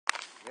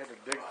had to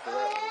dig for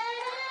that one.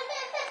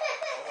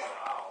 Oh,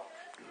 wow.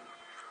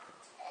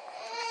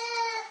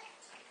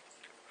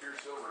 Pure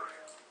silver.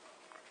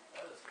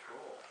 That is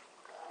cool.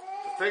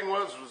 The thing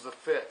was the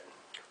fit.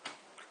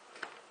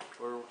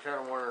 We were kind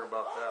of wondering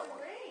about that one.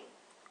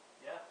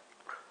 Yeah.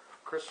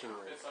 Christian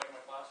ring. It's like my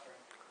class ring.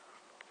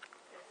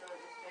 It's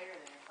bigger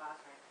than your class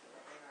ring.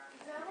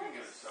 Is that like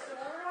a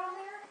sword on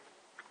there?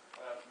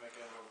 I have to make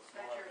it a little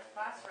But smaller. your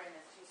class ring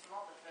is too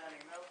small to fit on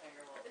your middle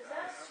finger. Is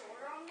that a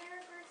sword on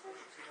there, Grayson?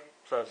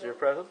 So that's your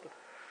present?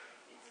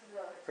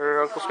 It's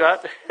Or Uncle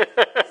Scott? Is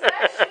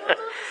that shield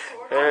with the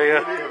sword There on you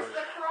it, go. or is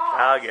the cross?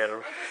 I'll get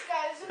him. Like this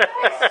guy is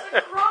it's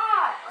the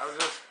cross. I was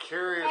just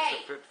curious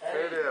if it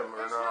fit him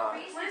or There's no not.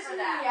 reason Listen for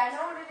to me, that. I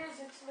know what it is.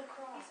 It's the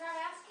cross. He's not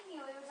asking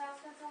you. He was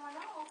asking someone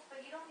else, but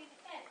you don't need to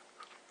hit.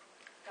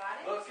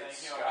 Got it? Look, it's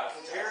Scott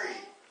and Terry.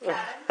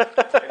 Got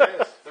it?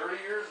 It is. 30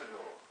 years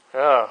ago.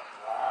 Oh.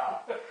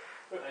 Wow.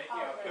 Thank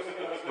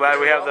you. Glad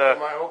we have the...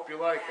 I hope you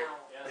like it.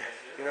 Yes,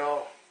 I You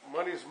know,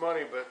 money's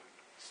money, but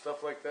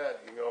stuff like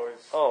that, you can always...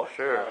 Oh,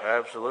 sure.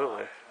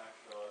 Absolutely.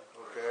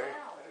 Okay.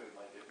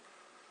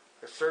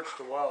 I searched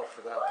a while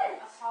for that one.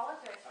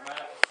 Apologize I'm for going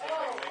to have to see if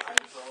I can make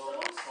it just a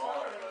little bit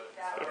smaller,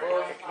 but Well,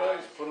 you can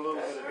always put a little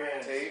bit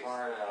of tape.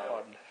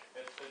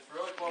 it's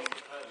really close to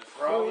fit. It's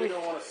Probably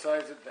don't want to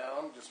size it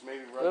down, just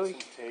maybe run Really?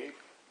 some tape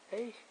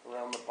Hey.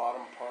 around the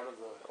bottom part of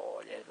the... Oh,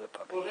 yeah, the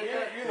puppy. Well,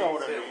 you know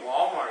what I mean.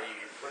 Walmart, you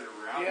can put it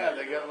around. Yeah,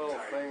 they got little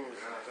things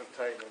to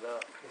tighten it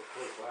up.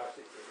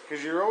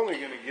 Because you're only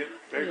going to get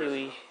bigger.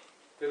 Really?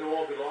 Then it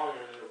won't be long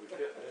and it'll be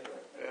fitting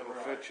anyway. It'll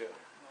fit you.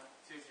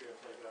 It's easier to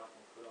take it off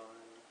and put on.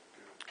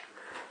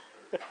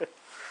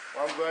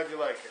 Well, I'm glad you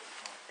like it.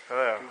 Oh,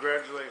 yeah.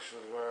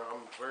 Congratulations, man.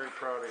 I'm very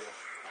proud of you.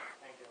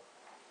 Thank you.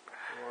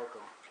 You're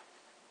welcome.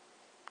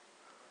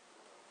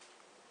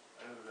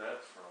 I know who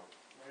that's from.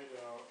 There you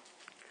go.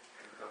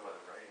 Talk about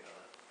the writing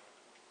on it.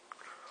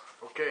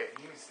 Okay,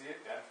 You can see it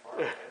that far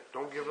ahead.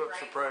 don't give up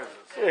surprises.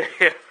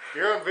 Yeah.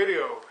 You're on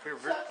video. Here,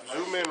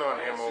 zoom in on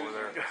him over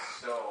there.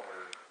 So,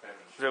 or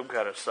finish. Zoom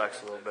kind of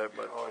sucks a little bit,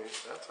 but... Oh,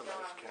 that's a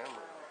nice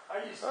camera.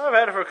 I've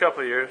had it for a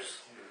couple of years.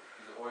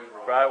 He's always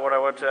wrong. Right when I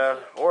went to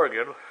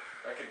Oregon.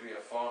 That could be a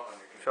font on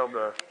your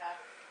computer.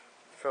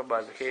 Filmed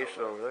my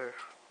vacation over there.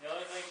 The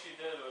only thing she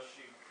did was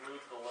she glued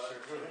the letter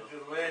to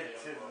The lid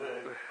to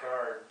the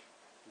card.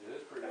 It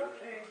is pretty good.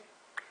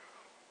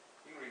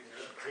 You can read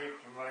She through it.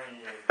 taped the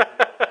money in.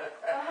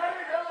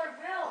 $100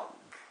 bill.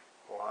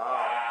 Wow.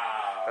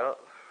 Wow. Well,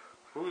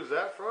 Who is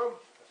that from?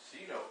 A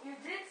C-note. You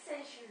did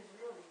say she was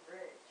really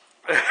rich.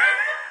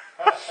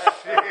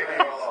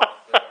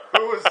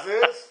 Who is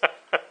this?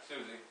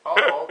 Susie.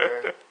 Oh,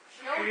 okay.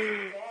 She owns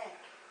a bank.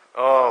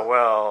 oh,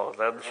 well,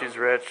 then she's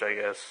rich, I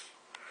guess.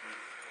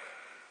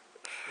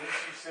 Didn't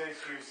she say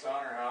she was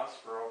selling her house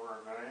for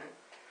over $1 million? Is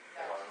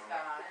that what she's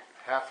got on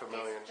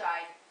it? $500,000. It's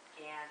gigantic.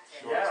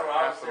 Sure. Yeah, well,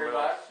 I was there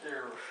last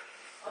year.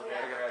 Oh, I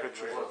yeah. got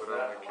pictures of it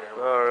on the camera.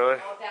 Oh, really?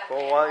 Oh, that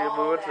Well, man. why don't you Oh,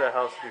 move into that that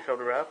house man. if you come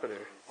to Rapid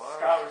here?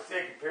 Scott was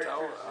taking pictures. I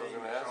was and he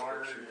going to ask showing her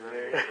her if she's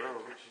today. ready to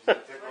go. She said,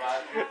 "Took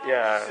last year."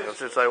 Yeah, it's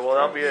just like, well,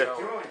 that'll be a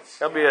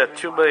Doing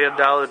 $2 million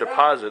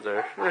deposit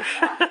there.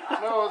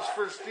 No, it's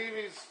for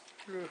Stevie's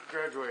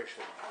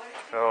graduation.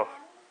 Oh,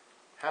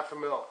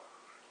 $500,000.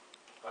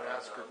 I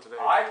asked her today.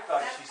 I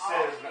thought she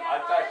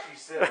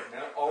said $1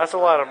 million. that's a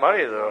lot of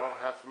money, though. No,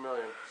 $500,000.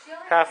 She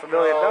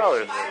only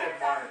 $500,000. She said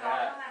more than $500,000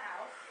 that. on the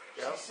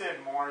house. She said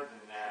more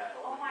than that.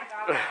 Oh my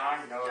God, I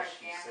that know house is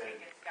she gigantic.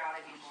 said- It's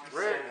gotta be more.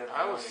 Rick, said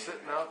I was $1 million.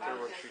 sitting out there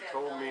when she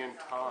told me and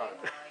Todd.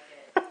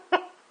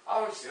 I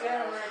was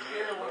standing right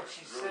there when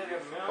she said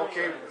 $1 million.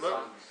 Okay,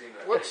 look,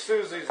 what's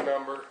Susie's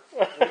number?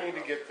 We need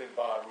to get to the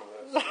bottom of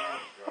this.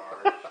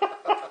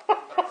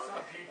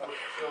 Some people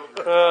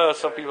still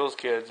Some people's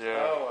kids,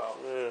 yeah. Oh,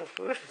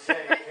 Yeah. send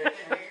a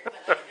picture.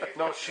 well.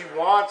 No, she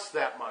wants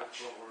that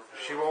much.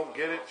 She won't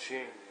get it. She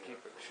ain't keep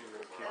it. She's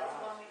going to keep That's it.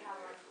 the one we have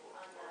on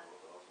the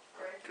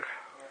fridge.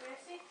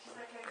 Lucy, she's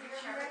like, can you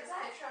remember this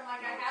picture? I'm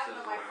like, I have it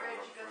on my fridge.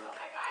 She goes, oh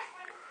my gosh,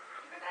 when,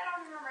 because I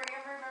don't remember. I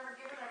remember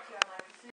giving that to you. I'm like,